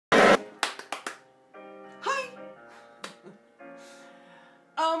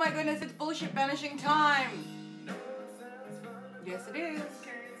my goodness, it's bullshit banishing time. Yes, it is.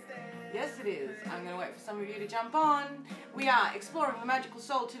 Yes, it is. I'm going to wait for some of you to jump on. We are exploring the magical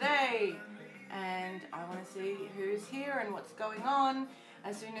soul today. And I want to see who's here and what's going on.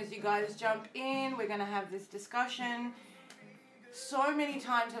 As soon as you guys jump in, we're going to have this discussion. So many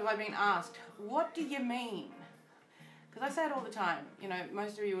times have I been asked, what do you mean? Because I say it all the time. You know,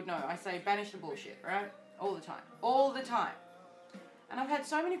 most of you would know. I say banish the bullshit, right? All the time. All the time. And I've had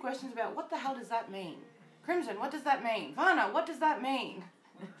so many questions about what the hell does that mean? Crimson, what does that mean? Varna, what does that mean?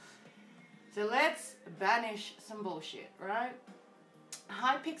 So let's banish some bullshit, right?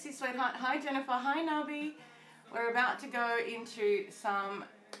 Hi Pixie Sweetheart, hi Jennifer, hi Nabi. We're about to go into some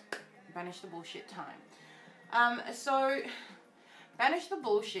banish the bullshit time. So banish the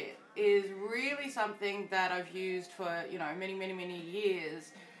bullshit is really something that I've used for, you know, many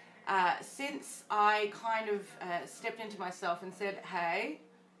years. Since I kind of stepped into myself and said, hey,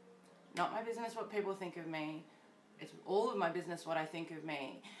 not my business what people think of me. It's all of my business what I think of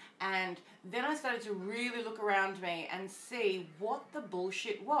me. And then I started to really look around me and see what the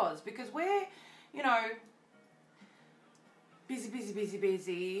bullshit was. Because we're, you know,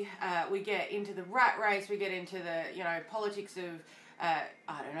 busy. We get into the rat race. We get into the, you know, politics of, I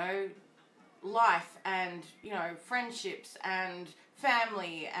don't know, life and, you know, friendships and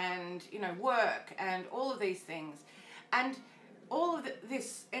family and, you know, work and all of these things. And all of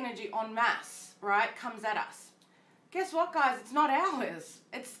this energy en masse, right, comes at us. Guess what, guys? It's not ours.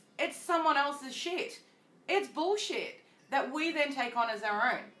 It's someone else's shit. It's bullshit that we then take on as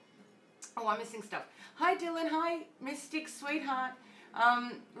our own. Oh, I'm missing stuff. Hi, Dylan. Hi, Mystic Sweetheart.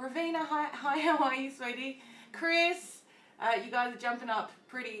 Ravina, hi, how are you, sweetie? Chris, you guys are jumping up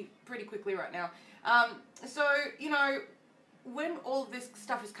pretty quickly right now. So, you know, when all this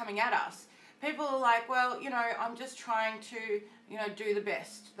stuff is coming at us, people are like, well, you know, I'm just trying to, you know, do the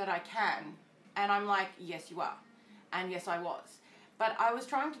best that I can. And I'm like, yes, you are. And yes, I was. But I was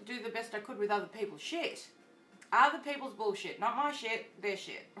trying to do the best I could with other people's shit. Other people's bullshit. Not my shit, their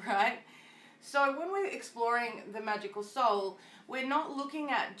shit, right? So when we're exploring the magical soul, we're not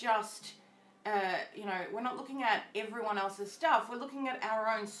looking at just, you know, we're not looking at everyone else's stuff. We're looking at our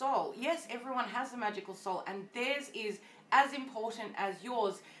own soul. Yes, everyone has a magical soul, and theirs is as important as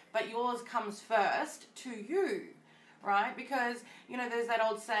yours, but yours comes first to you, right? Because, you know, there's that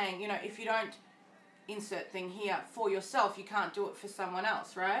old saying, you know, if you don't insert thing here for yourself, you can't do it for someone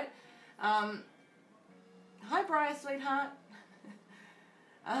else, right? Hi, Briar, sweetheart.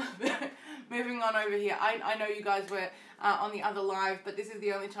 Moving on over here. I know you guys were on the other live, but this is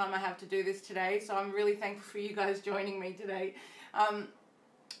the only time I have to do this today, so I'm really thankful for you guys joining me today.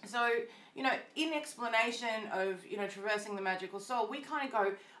 So, you know, in explanation of, you know, traversing the magical soul, we kind of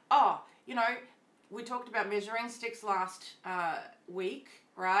go, oh, you know, we talked about measuring sticks last week,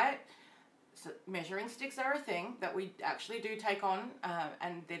 right? So measuring sticks are a thing that we actually do take on,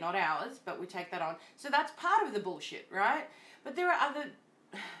 and they're not ours, but we take that on. So that's part of the bullshit, right? But there are other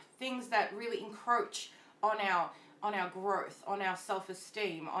things that really encroach on our growth, on our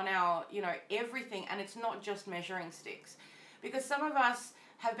self-esteem, on our, you know, everything. And it's not just measuring sticks. Because some of us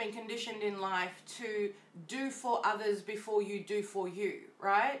have been conditioned in life to do for others before you do for you,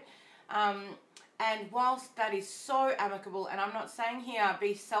 right? And whilst that is so amicable, and I'm not saying here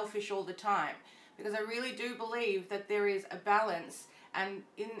be selfish all the time, because I really do believe that there is a balance, and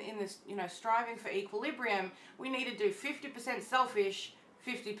in this, you know, striving for equilibrium, we need to do 50% selfish,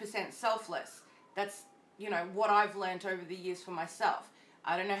 50% selfless. That's, you know, what I've learned over the years for myself.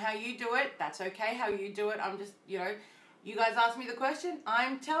 I don't know how you do it. That's okay how you do it. I'm just, you know, you guys asked me the question.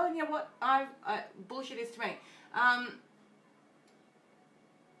 I'm telling you what bullshit is to me.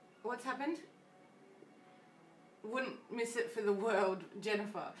 What's happened? Wouldn't miss it for the world,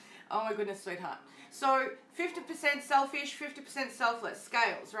 Jennifer. Oh my goodness, sweetheart. So 50% selfish, 50% selfless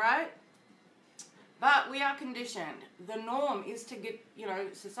scales, right? But we are conditioned. The norm is to get, you know,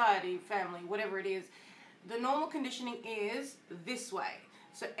 society, family, whatever it is. The normal conditioning is this way.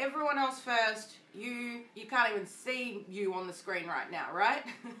 So everyone else first, you can't even see you on the screen right now, right?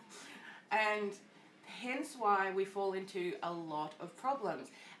 And hence why we fall into a lot of problems.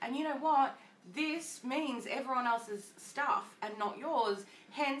 And you know what? This means everyone else's stuff and not yours,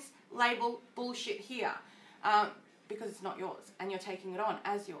 hence label bullshit here, because it's not yours and you're taking it on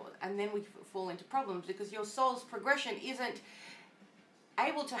as yours. And then we fall into problems because your soul's progression isn't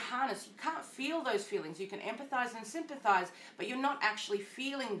able to harness. You can't feel those feelings. You can empathize and sympathize, but you're not actually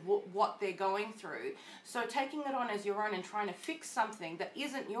feeling what they're going through. So taking it on as your own and trying to fix something that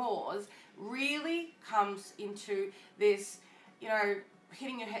isn't yours really comes into this, you know,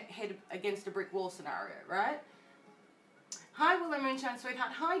 hitting your head against a brick wall scenario, right? Hi, Willow Moonshine,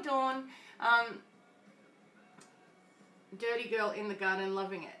 sweetheart. Hi, Dawn. Dirty girl in the garden,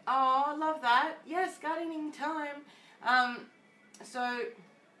 loving it. Oh, I love that. Yes, gardening time. So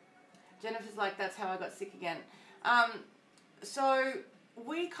Jennifer's like, that's how I got sick again. So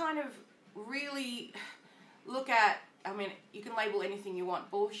we kind of really look at, I mean, you can label anything you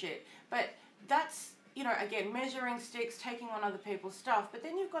want bullshit, but that's, you know, again, measuring sticks, taking on other people's stuff, but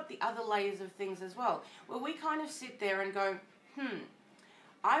then you've got the other layers of things as well, where we kind of sit there and go,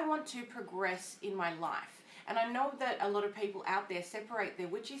 I want to progress in my life. And I know that a lot of people out there separate their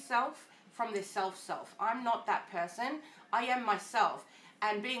witchy self from their self. I'm not that person. I am myself.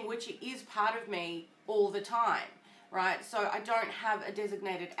 And being witchy is part of me all the time, right? So I don't have a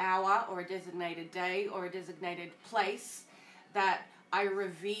designated hour or a designated day or a designated place that I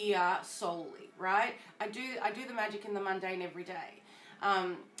revere solely, right? I do the magic in the mundane every day.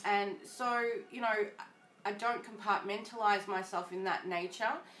 And so, you know, I don't compartmentalize myself in that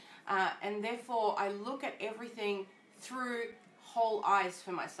nature. And therefore, I look at everything through whole eyes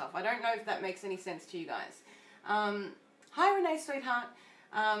for myself. I don't know if that makes any sense to you guys. Hi, Renee, sweetheart.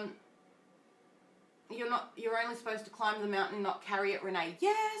 You're only supposed to climb the mountain, not carry it, Renee.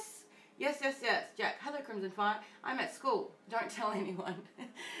 Yes. Jack, hello, Crimson Fire. I'm at school. Don't tell anyone.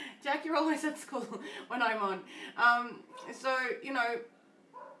 Jack, you're always at school when I'm on. So, you know,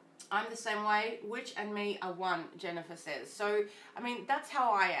 I'm the same way. Witch and me are one, Jennifer says. So, I mean, that's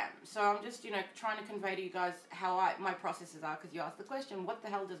how I am. So I'm just, you know, trying to convey to you guys how my processes are, because you asked the question, what the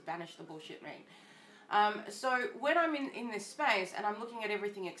hell does banish the bullshit mean? So when I'm in this space and I'm looking at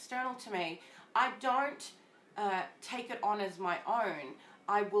everything external to me, I don't take it on as my own.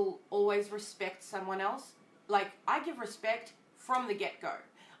 I will always respect someone else. Like, I give respect from the get-go.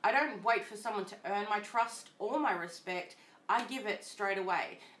 I don't wait for someone to earn my trust or my respect. I give it straight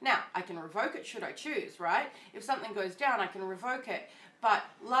away. Now, I can revoke it should I choose, right? If something goes down, I can revoke it. But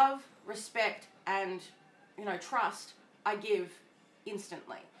love, respect, and, you know, trust, I give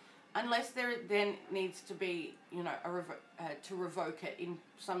instantly. Unless there then needs to be, you know, to revoke it in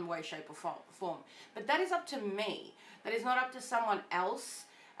some way, shape, or form. But that is up to me. That is not up to someone else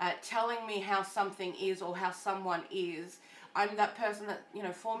telling me how something is or how someone is. I'm that person that, you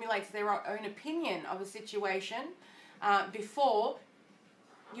know, formulates their own opinion of a situation before,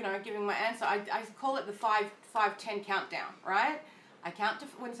 you know, giving my answer. I call it the 5-10 countdown, right? I count to,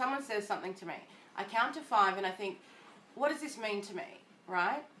 when someone says something to me, I count to 5 and I think, what does this mean to me,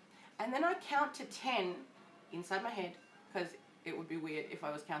 right? And then I count to 10 inside my head, because it would be weird if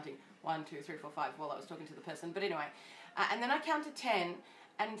I was counting 1, 2, 3, 4, 5 while I was talking to the person. But anyway, and then I count to 10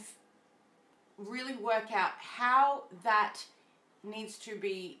 and really work out how that needs to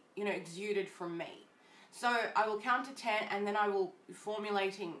be, you know, exuded from me. So I will count to 10 and then I will be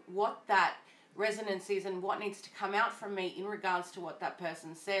formulating what that resonance is and what needs to come out from me in regards to what that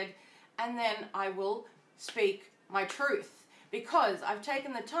person said. And then I will speak my truth, because I've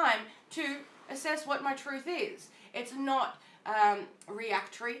taken the time to assess what my truth is. It's not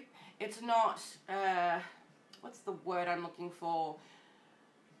reactory. It's not, what's the word I'm looking for?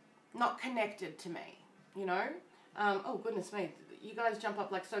 Not connected to me, you know? Oh, goodness me. You guys jump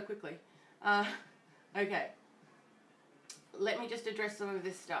up like so quickly. Okay. Let me just address some of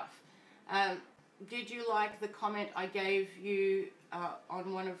this stuff. Did you like the comment I gave you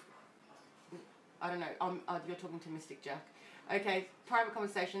on one of, I don't know, you're talking to Mystic Jack. Okay, private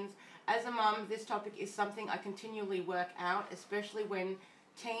conversations. As a mum, this topic is something I continually work out, especially when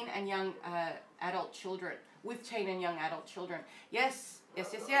teen and young adult children, with teen and young adult children. Yes.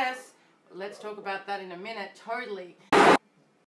 Let's talk about that in a minute. Totally.